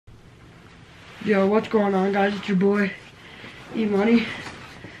Yo, what's going on, guys? It's your boy, E-Money,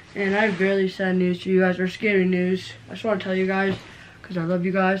 and I have really sad news to you guys, or scary news. I just want to tell you guys, because I love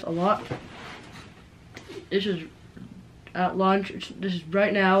you guys a lot. This is at lunch. This is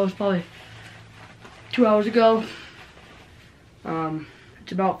right now. It's probably 2 hours ago.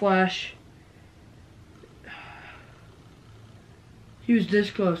 It's about Flash. He was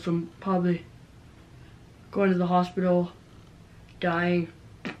this close from probably going to the hospital, dying.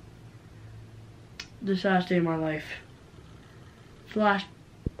 The saddest day of my life. Flash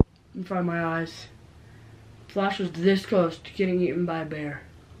in front of my eyes. Flash was this close to getting eaten by a bear.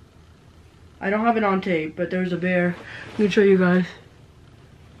 I don't have it on tape, but there's a bear. Let me show you guys.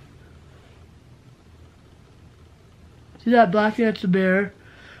 See that black thing? That's the bear.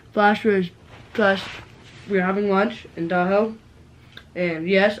 Flash, we were having lunch in Tahoe. And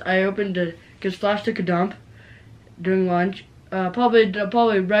yes, I opened it because Flash took a dump during lunch.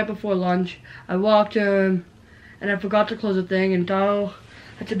 Probably right before lunch. I walked and I forgot to close the thing in Tahoe.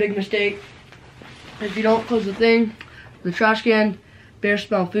 That's a big mistake. If you don't close the thing, the trash can, bears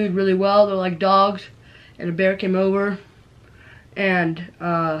smell food really well. They're like dogs. And a bear came over and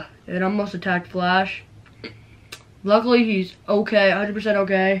it almost attacked Flash. Luckily he's okay, 100%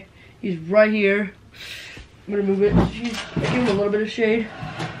 okay. He's right here. I'm gonna move it. Give him a little bit of shade,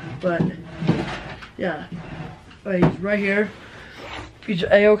 but yeah. But he's right here. He's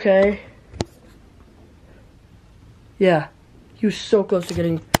A-okay. Yeah, he was so close to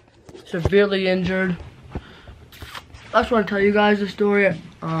getting severely injured. I just want to tell you guys the story.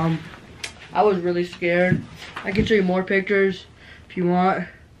 I was really scared. I can show you more pictures if you want.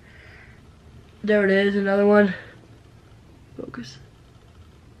 There it is, another one. Focus.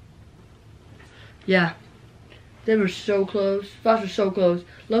 Yeah, they were so close. Flash was so close.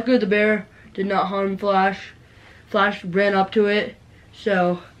 Luckily the bear did not harm Flash. Flash ran up to it.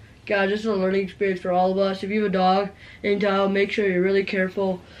 So, guys, this is a learning experience for all of us. If you have a dog in Tahoe, make sure you're really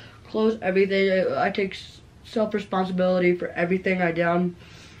careful. Close everything. I take self-responsibility for everything I done.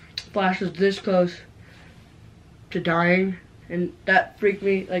 Flash was this close to dying, and that freaked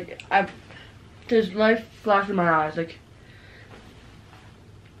me. Like, this life flashed in my eyes. Like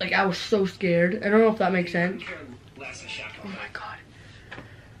I was so scared. I don't know if that makes sense. Oh my God.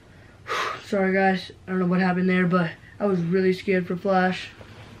 Sorry guys, I don't know what happened there, but I was really scared for Flash.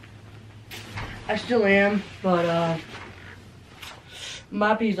 I still am, but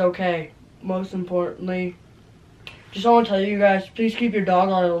Moppy's okay. Most importantly, just want to tell you guys, please keep your dog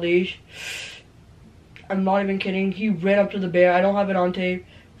on a leash. I'm not even kidding. He ran up to the bear. I don't have it on tape,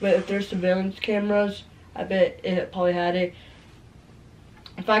 but if there's surveillance cameras, I bet it probably had it.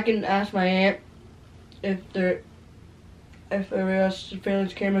 If I can ask my aunt if there are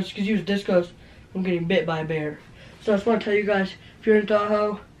surveillance cameras, because he was this close from getting bit by a bear. So I just want to tell you guys, if you're in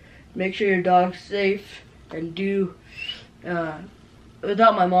Tahoe, make sure your dog's safe, and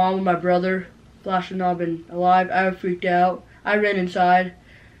without my mom and my brother, Flash would not have been alive. I would freaked out. I ran inside.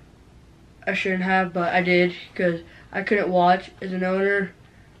 I shouldn't have, but I did, because I couldn't watch. As an owner,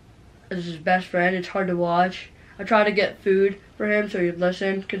 as his best friend, it's hard to watch. I tried to get food for him so he'd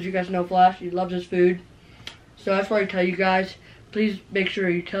listen, because you guys know Flash, he loves his food. So that's why I tell you guys, please make sure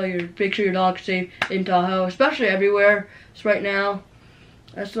your dog's safe in Tahoe, especially everywhere. So right now,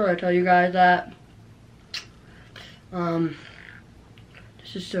 that's what I tell you guys that.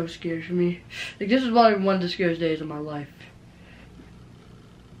 This is so scary for me. Like, this is probably one of the scariest days of my life.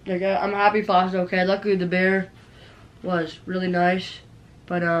 Like, I'm happy Flash is okay. Luckily the bear was really nice,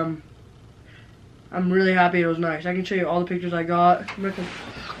 but I'm really happy it was nice. I can show you all the pictures I got. I'm gonna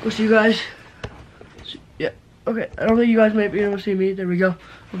go see you guys. Yeah. Okay, I don't think you guys might be able to see me. There we go.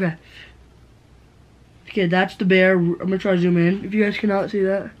 Okay. Okay, that's the bear. I'm gonna try to zoom in. If you guys cannot see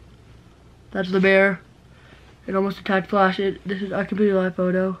that, that's the bear. It almost attacked Flash. This is a completely live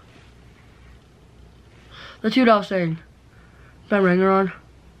photo. Let's see what I was saying. Is my ringer on?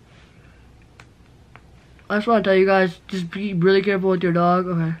 I just want to tell you guys, just be really careful with your dog.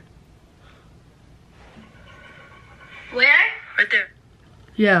 Okay. Where? Right there.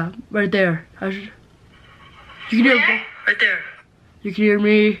 Yeah, right there. You can hear me. Right there. You can hear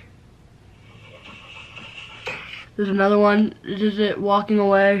me. There's another one. This is it walking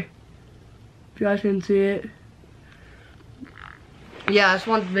away. If you guys can see it. Yeah, I just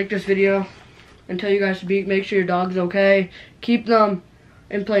wanted to make this video and tell you guys to make sure your dog's okay. Keep them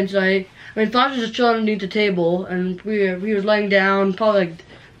in plain sight. I mean, Flash was just chilling underneath the table, and he was laying down, probably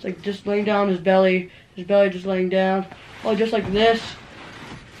like just laying down his belly just laying down, just like this,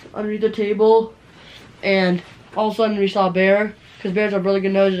 underneath the table, and all of a sudden we saw a bear, because bears have really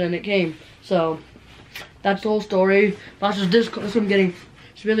good noses, and it came. So that's the whole story. Flash was this close from getting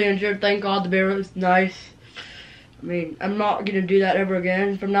He's really injured. Thank God the bear was nice. I mean, I'm not going to do that ever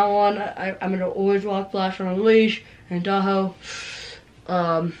again. From now on, I'm going to always walk Flash on a leash in Tahoe.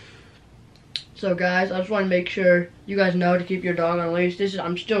 So guys, I just want to make sure you guys know to keep your dog on a leash.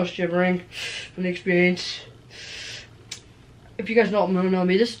 I'm still shivering from the experience. If you guys don't know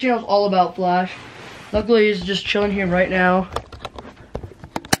me, this channel is all about Flash. Luckily, he's just chilling here right now.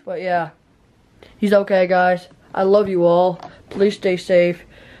 But yeah, he's okay, guys. I love you all. Please stay safe.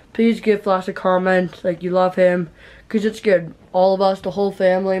 Please give Flash a comment like you love him, because it scared all of us, the whole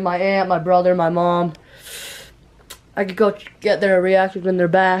family, my aunt, my brother, my mom. I could go get their reactions when they're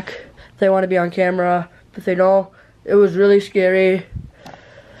back. If they want to be on camera, but they don't. It was really scary.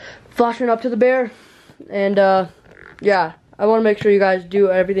 Flash went up to the bear, and yeah, I want to make sure you guys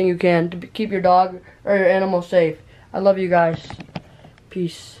do everything you can to keep your dog or your animal safe. I love you guys.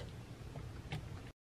 Peace.